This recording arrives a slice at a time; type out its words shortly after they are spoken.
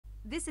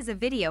This is a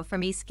video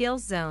from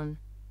eSkills Zone.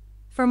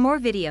 For more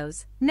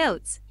videos,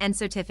 notes, and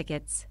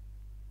certificates,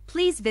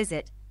 please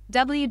visit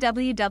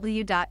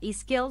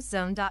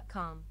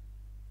www.eskillszone.com.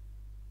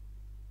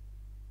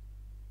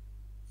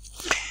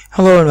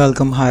 Hello and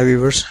welcome. Hi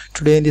viewers.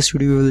 Today in this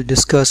video we will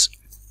discuss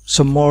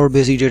some more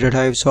basic data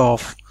types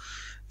of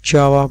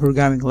Java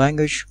programming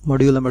language,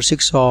 module number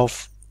 6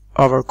 of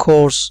our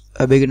course,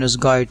 A Beginner's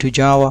Guide to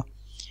Java.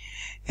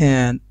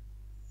 And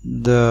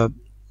the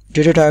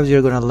data types we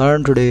are going to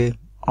learn today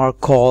are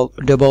called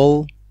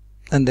double,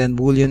 and then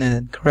boolean, and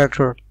then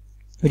character,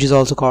 which is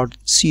also called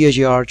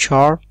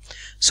char.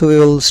 So we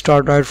will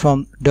start right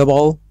from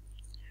double,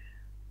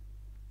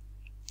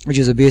 which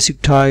is a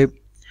basic type.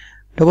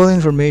 Double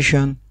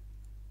information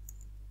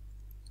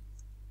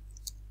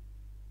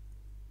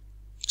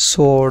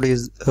sort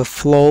is a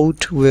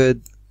float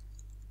with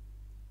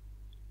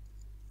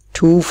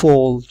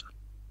twofold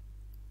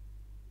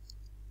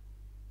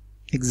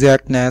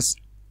exactness,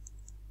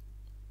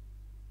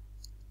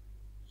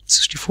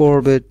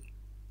 64-bit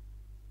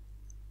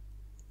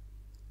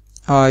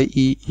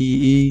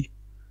IEEE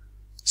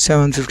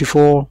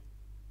 754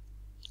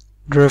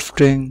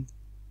 drifting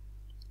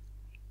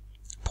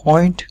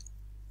point.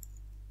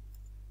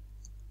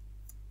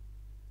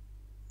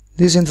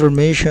 This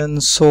information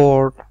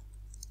sort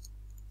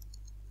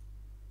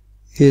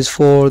is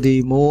for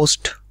the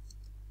most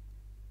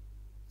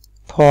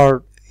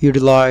part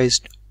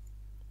utilized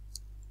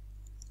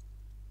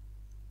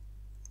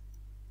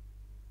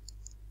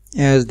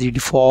as the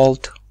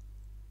default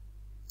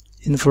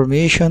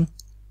information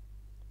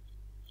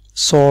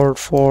sort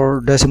for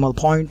decimal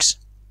points.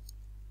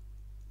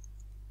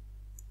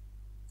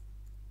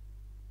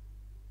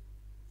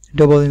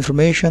 Double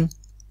information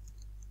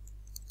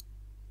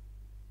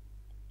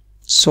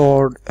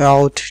sort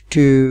out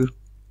to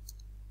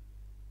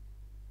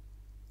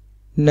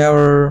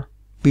never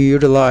be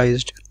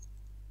utilized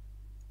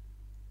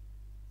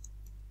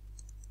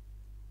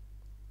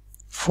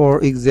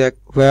for exact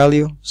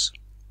values.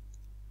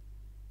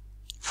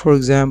 For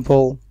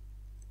example,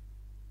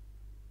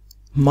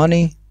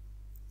 money.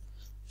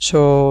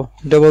 So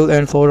double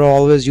and float are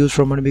always used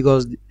for money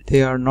because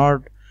they are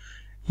not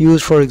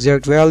used for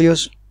exact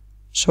values.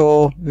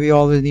 So we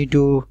always need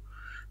to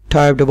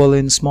type double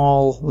in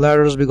small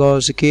letters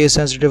because it's a case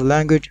sensitive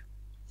language.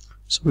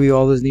 So we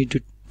always need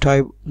to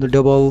type the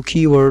double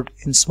keyword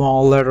in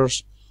small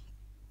letters.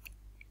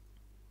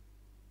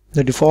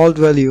 The default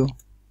value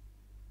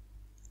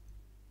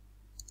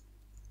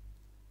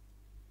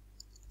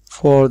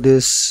for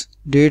this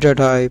data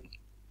type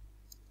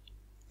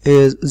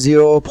is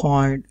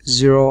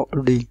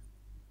 0.0D.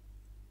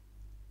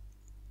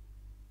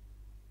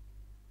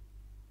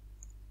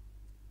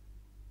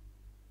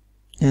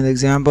 And the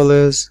example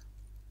is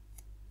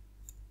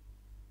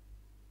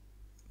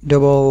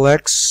double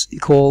x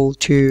equal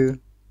to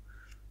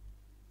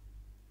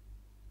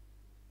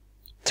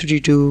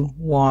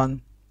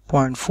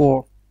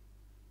 321.4.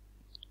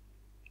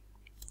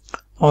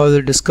 I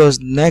will discuss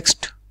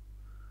next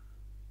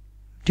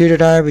data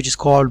type, which is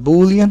called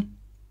boolean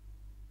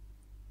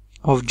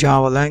of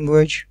Java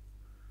language.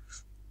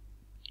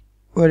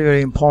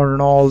 Very important,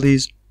 all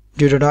these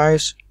data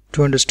types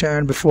to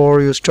understand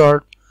before you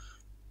start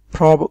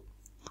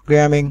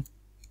programming,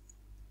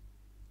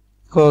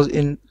 because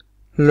in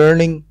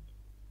learning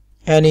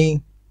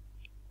any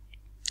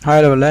high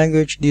level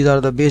language, these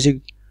are the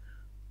basic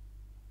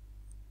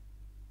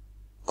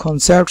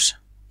concepts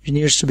which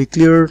needs to be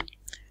cleared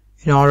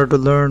in order to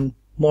learn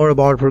more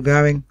about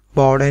programming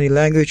about any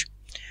language.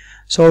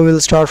 So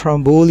we'll start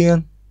from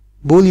boolean.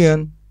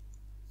 Boolean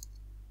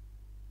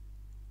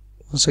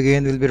once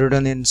again will be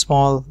written in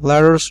small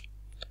letters.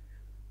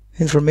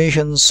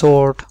 Information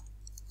sort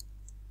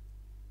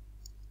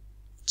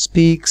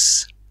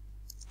speaks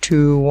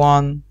to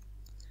one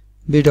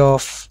bit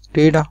of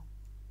data.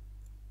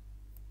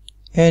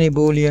 Any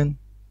boolean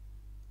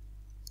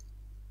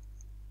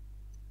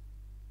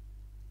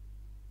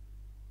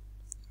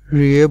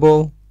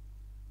variable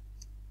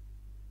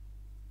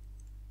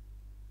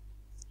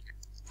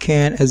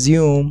can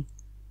assume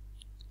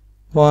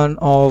one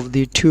of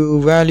the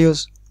two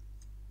values,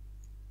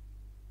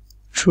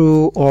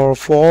 true or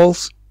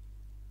false.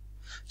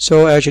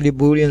 So actually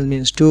boolean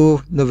means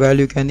two. The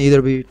value can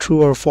either be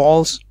true or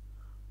false.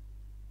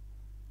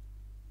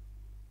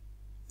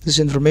 This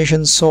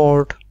information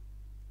sort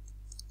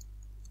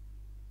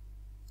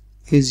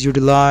is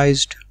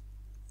utilized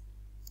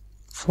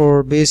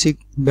for basic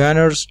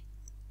banners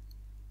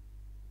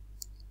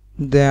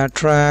that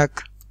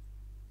track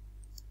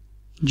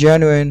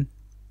genuine,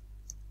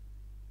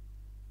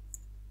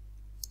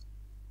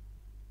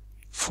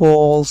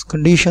 false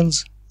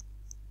conditions.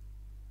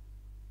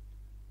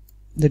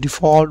 The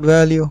default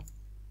value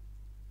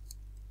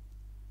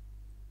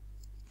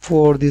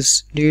for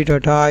this data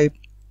type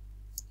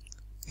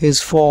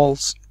is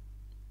false.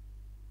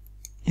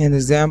 An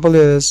example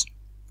is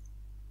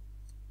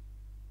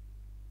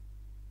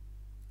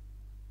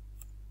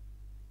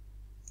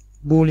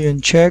boolean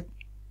check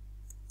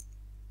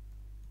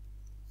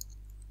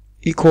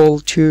equal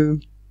to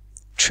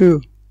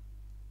true.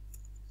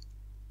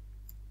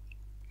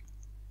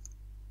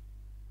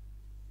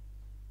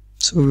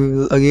 So we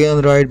will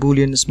again write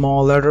boolean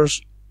small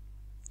letters.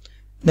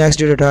 Next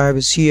data type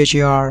is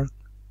char,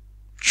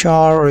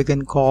 char, or you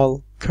can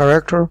call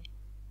character,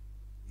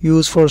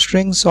 used for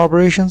strings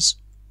operations.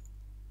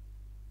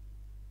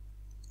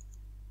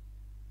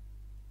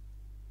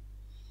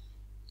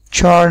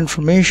 Char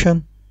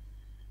information,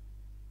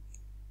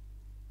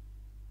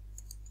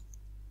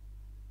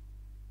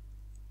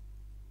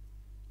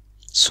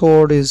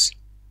 sort is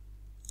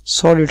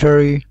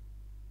solitary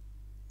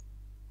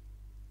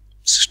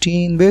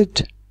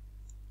 16-bit,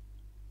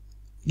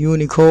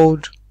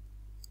 Unicode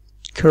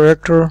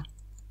character,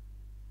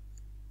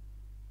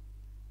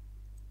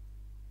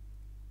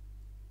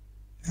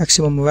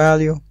 maximum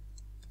value,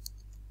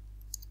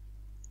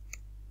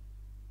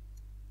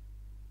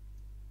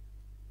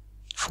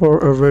 for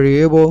a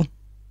variable,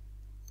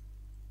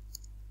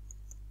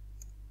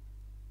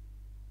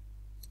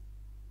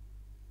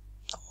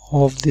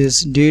 of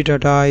this data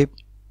type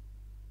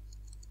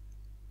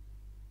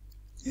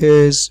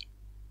is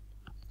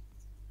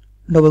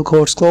double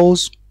quotes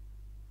close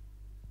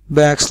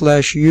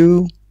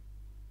 \u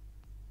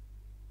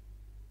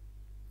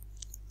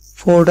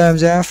 4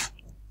 times f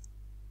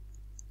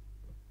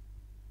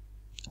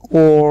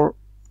or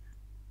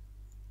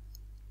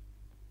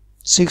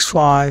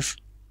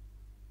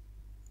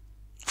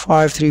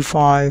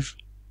 65535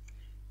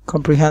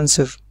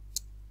 comprehensive.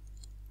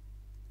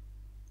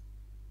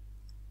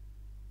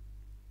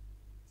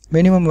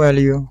 Minimum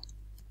value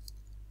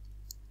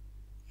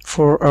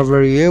for a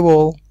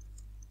variable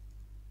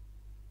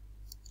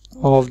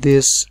of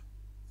this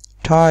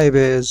type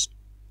is,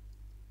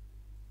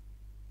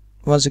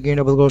 once again,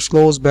 double quotes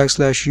close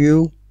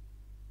 \u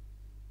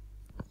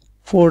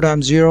 4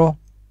 times 0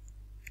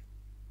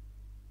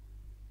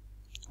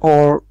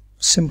 or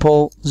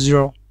simple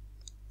 0.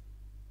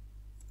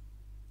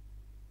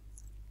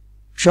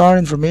 Char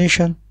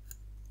information,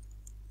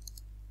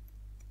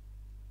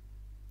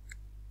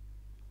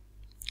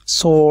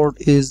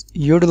 sort is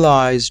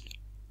utilized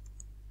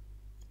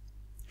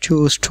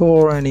to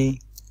store any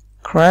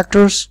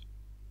characters.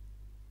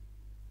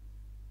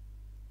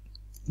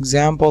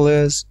 Example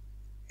is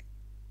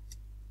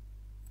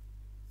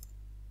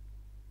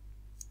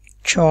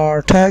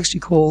char text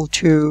equal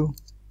to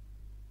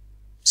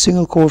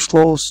single quotes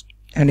close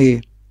and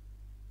a.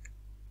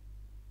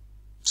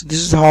 So this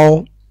is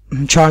how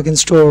char can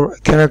store a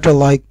character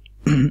like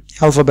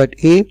alphabet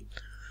A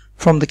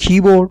from the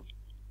keyboard.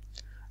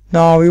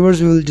 Now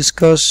viewers, we will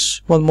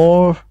discuss one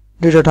more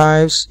data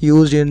types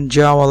used in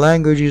Java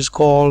language, is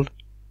called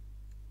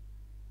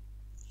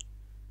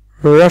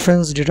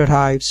reference data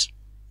types.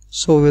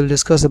 So we'll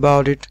discuss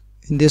about it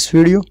in this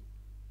video.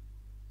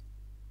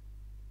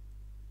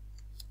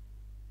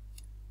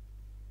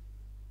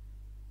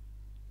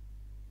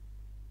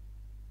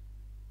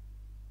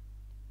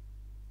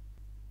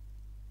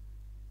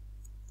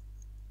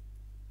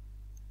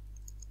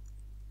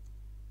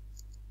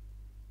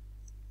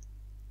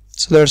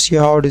 So let's see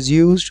how it is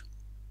used.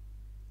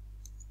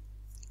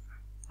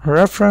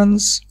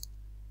 Reference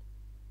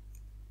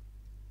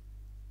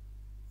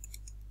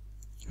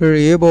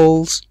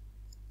variables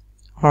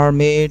are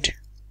made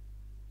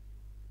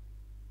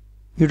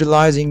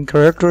utilizing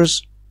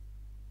characters.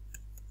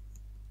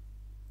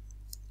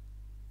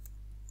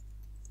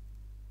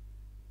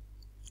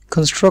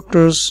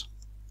 Constructors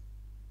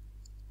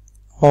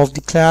of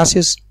the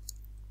classes,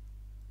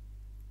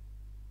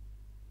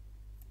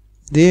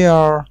 they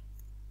are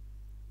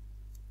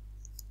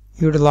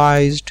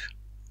utilized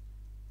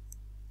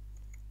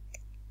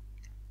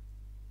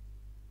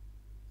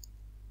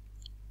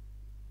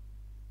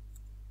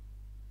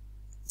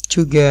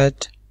to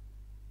get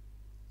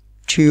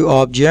two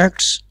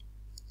objects.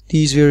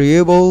 These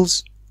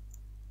variables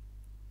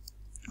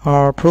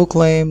are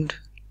proclaimed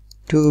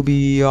to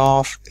be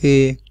of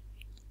a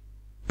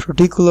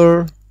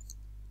particular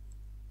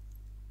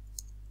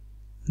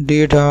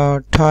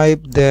data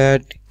type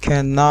that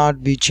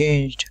cannot be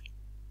changed.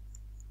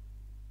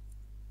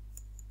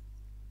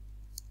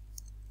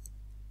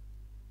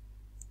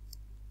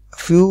 A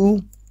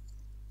few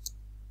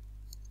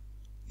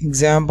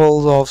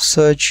examples of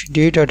such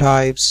data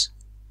types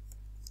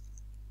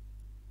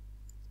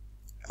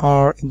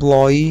are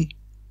employee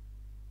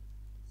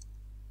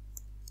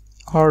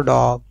or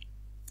dog.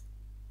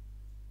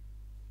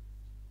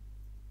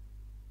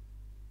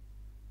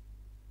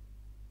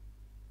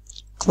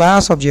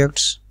 Class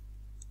objects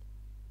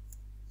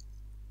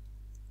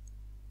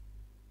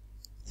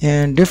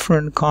and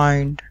different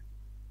kind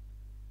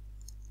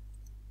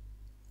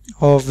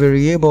of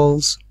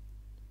variables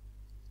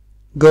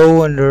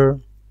go under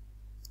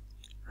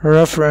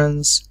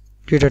reference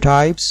data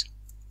types.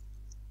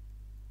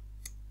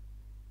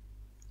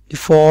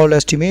 Default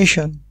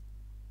estimation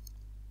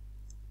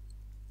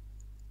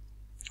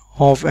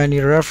of any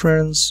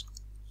reference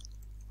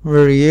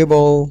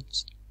variable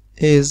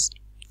is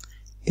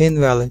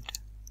invalid.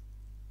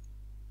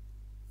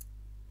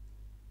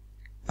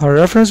 A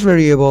reference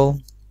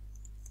variable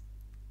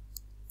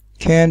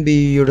can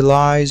be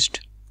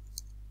utilized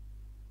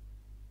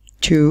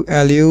to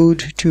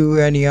allude to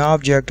any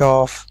object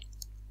of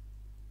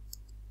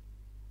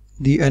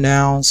the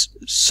announced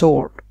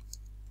sort.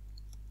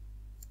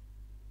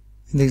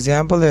 And the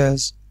example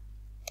is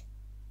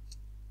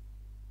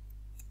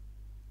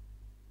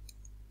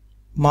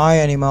my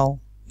animal,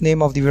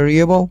 name of the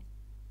variable,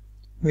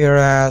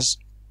 whereas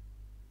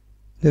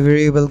the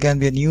variable can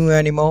be a new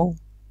animal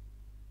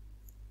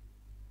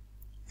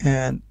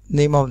and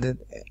name of the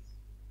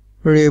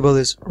variable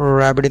is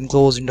rabbit,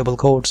 enclosed in double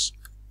quotes,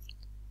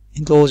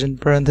 enclosed in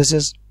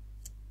parentheses,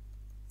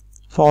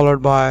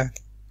 followed by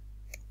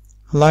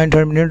a line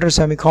terminator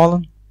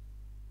semicolon.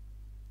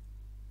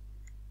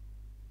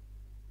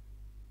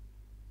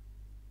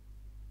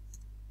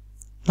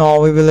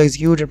 Now we will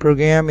execute a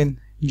program in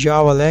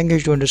Java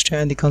language to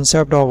understand the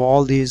concept of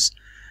all these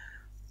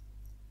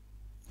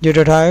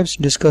data types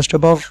discussed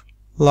above,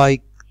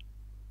 like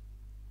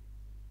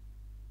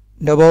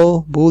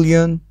double,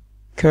 boolean,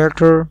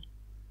 character,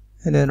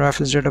 and then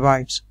reference data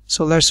bytes.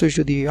 So let's switch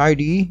to the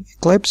IDE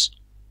Eclipse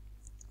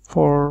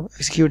for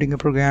executing a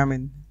program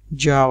in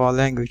Java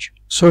language.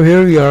 So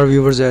here we are,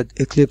 viewers, at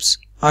Eclipse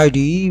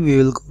IDE. We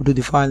will go to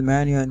the file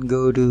menu and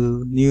go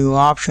to new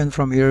option.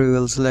 From here we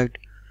will select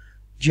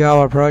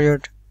Java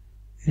project,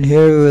 and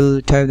here we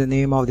will type the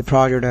name of the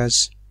project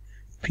as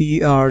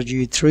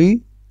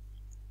PRG3.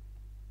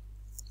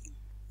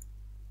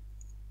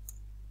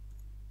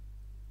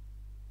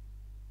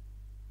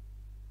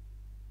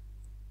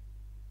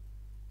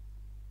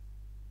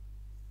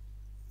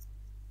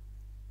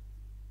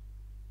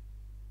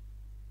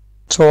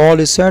 So all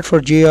is set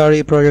for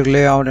GRE project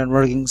layout and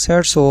working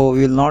set, so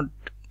we will not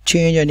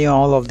change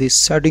all of these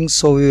settings.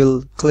 So we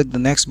will click the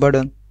next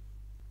button,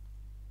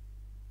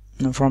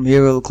 and from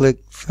here we will click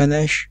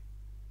finish.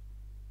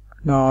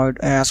 Now it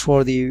asks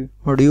for the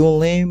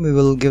module name. We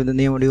will give the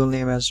module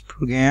name as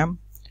program,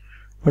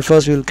 but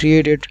first we will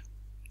create it.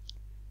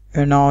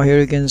 And now here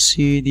you can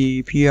see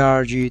the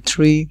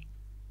PRG3.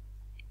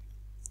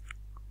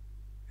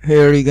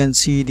 Here you can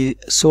see the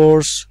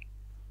source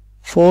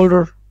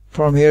folder.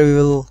 From here we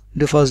will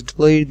first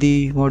delete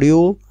the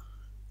module,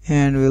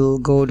 and we'll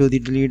go to the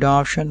delete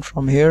option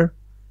from here,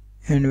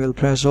 and we'll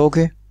press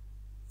OK.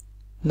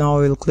 Now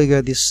we'll click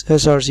at this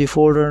src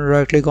folder and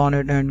right click on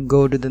it and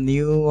go to the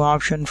new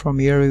option. From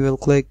here we will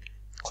click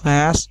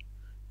class,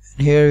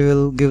 and here we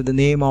will give the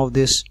name of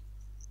this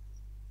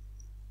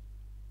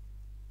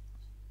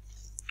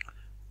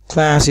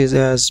class is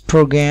as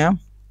program,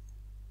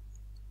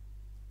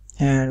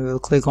 and we'll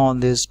click on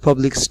this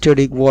public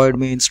static void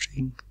main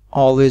string.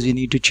 Always you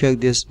need to check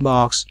this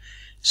box.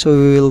 So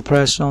we will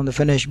press on the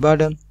finish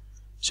button.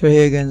 So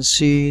here you can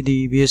see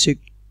the basic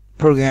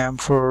program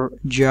for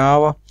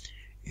Java,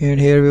 and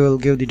here we will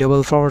give the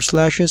double forward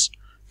slashes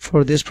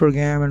for this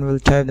program, and we'll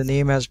type the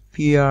name as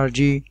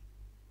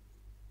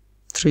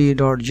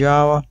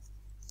prg3.java,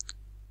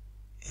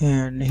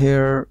 and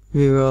here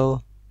we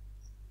will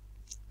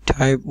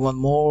type one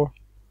more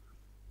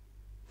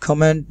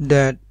comment,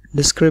 that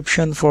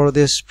description for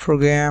this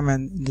program,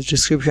 and the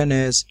description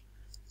is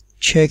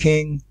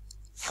checking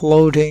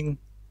floating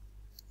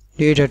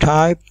data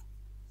type.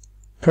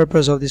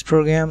 Purpose of this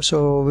program,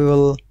 so we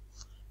will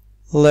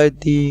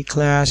let the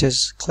class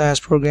as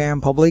class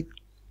program public,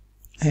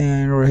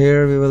 and over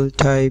here we will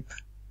type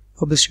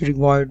public static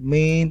void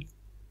main,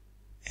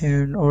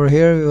 and over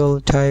here we will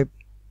type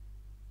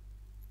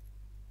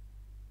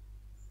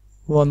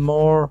one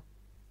more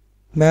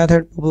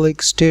method,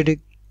 public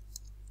static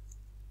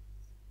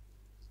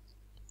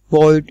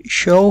void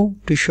show,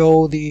 to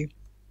show the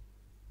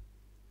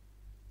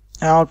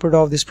output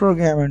of this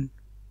program, and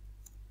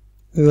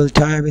we will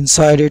type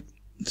inside it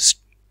this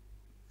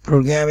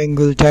programming.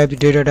 Will type the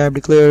data type,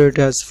 declare it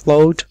as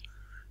float,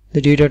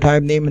 the data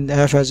type name, and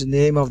f as the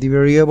name of the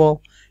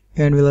variable,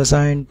 and we'll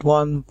assign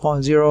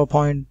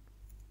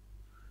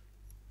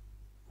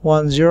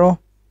 1.0.10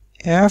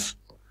 f,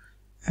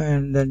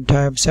 and then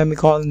type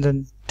semicolon,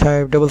 then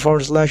type double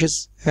forward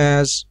slashes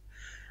as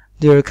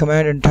their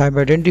command, and type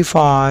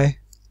identify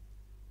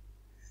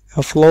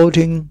a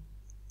floating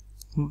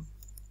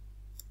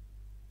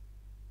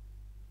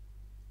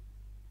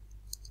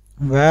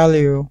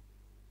value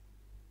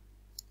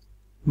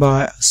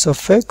by a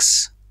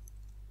suffix.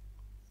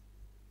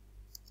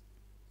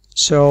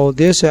 So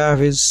this f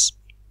is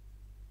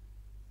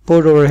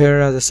put over here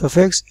as a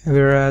suffix,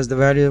 whereas the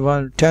value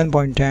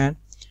 10.10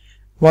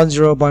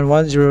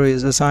 10.10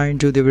 is assigned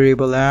to the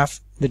variable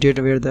f, the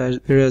data,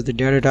 whereas the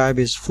data type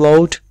is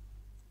float.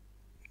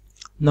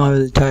 Now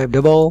we'll type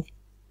double,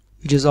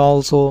 which is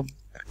also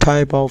a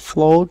type of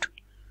float,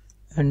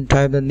 and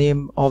type the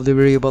name of the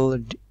variable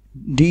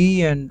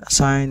d, and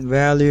assign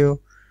value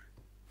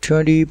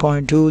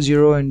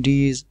 20.20, and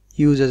d is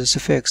used as a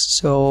suffix.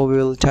 So we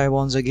will type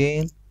once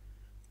again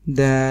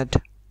that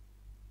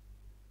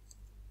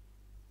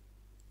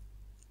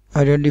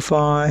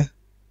identify,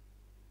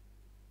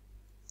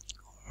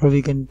 or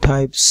we can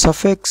type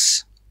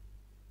suffix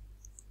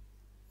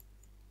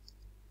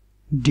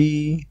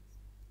d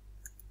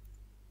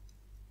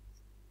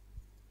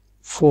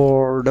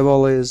for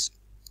double is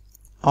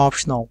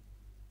optional.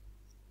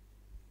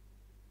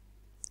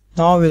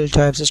 Now we'll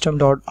type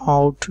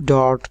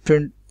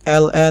system.out.println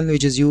ln,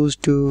 which is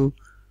used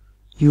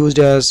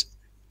as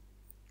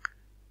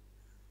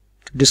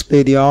to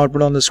display the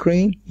output on the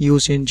screen,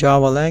 used in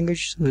Java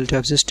language. So we'll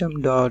type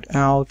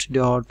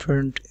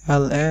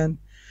system.out.println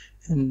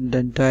and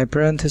then type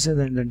parentheses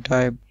and then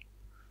type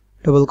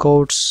double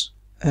quotes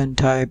and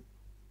type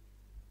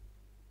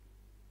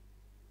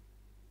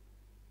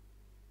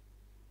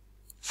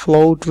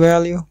float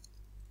value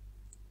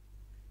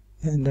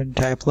and then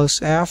type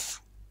plus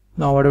f.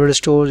 Now whatever is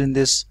stored in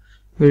this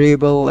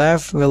variable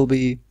f will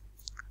be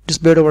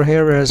displayed over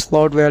here, whereas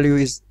float value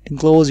is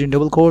enclosed in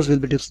double quotes will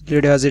be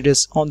displayed as it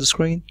is on the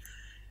screen.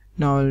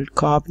 Now I'll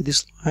copy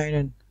this line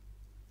and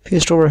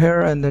paste over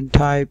here and then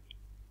type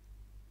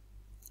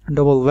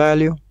double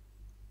value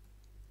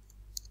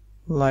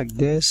like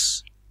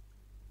this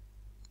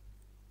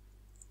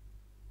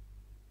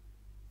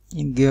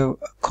and give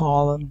a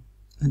colon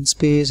and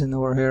space, and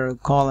over here a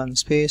colon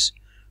space.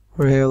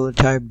 Over here we'll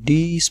type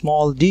d,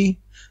 small d.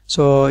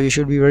 So you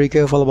should be very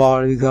careful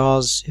about it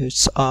because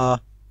it's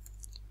a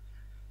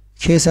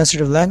case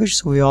sensitive language,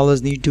 so we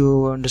always need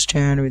to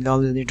understand, we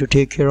always need to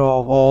take care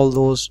of all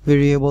those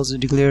variables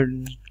declared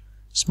in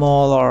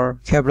small or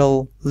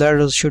capital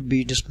letters should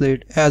be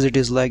displayed as it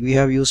is. Like we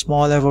have used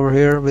small f over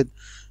here with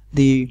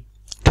the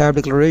type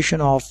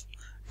declaration of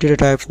data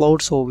type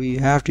float, so we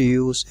have to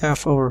use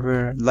f over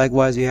here.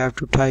 Likewise we have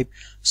to type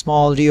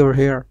small d over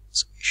here,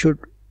 so we should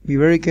be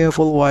very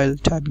careful while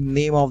typing the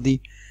name of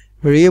the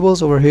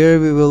variables. Over here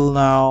we will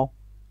now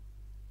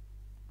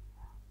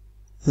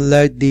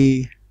let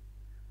the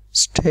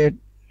static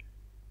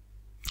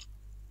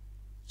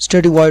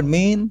void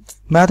main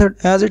method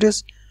as it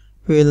is.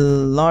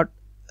 We'll not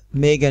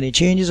make any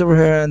changes over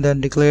here and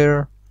then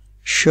declare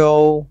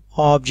show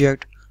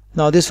object.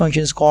 Now this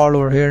function is called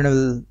over here and it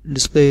will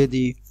display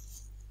the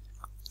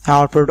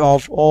output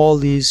of all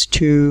these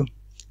two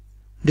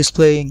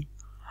displaying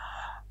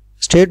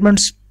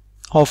statements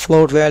of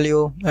float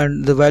value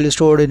and the value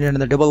stored in it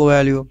and the double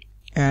value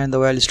and the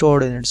value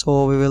stored in it.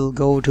 So we will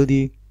go to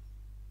the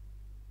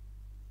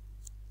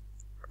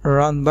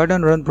run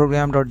button, run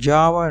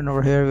program.java, and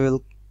over here we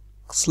will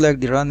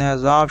select the run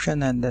as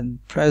option and then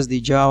press the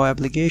Java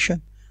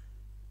application.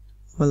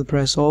 We'll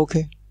press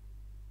OK.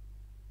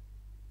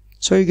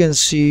 So you can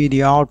see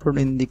the output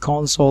in the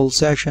console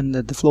section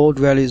that the float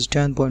value is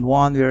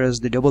 10.1 whereas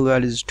the double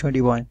value is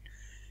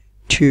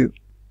 20.2.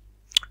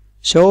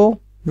 So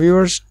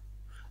viewers,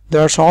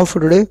 that's all for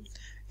today.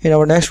 In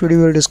our next video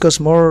we'll discuss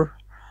more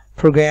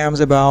programs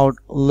about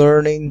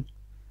learning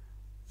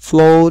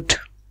float,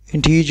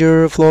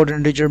 integer, float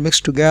and integer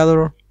mixed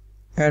together,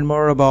 and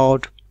more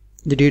about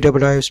the data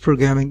types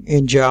programming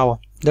in Java.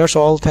 That's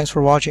all. Thanks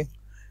for watching.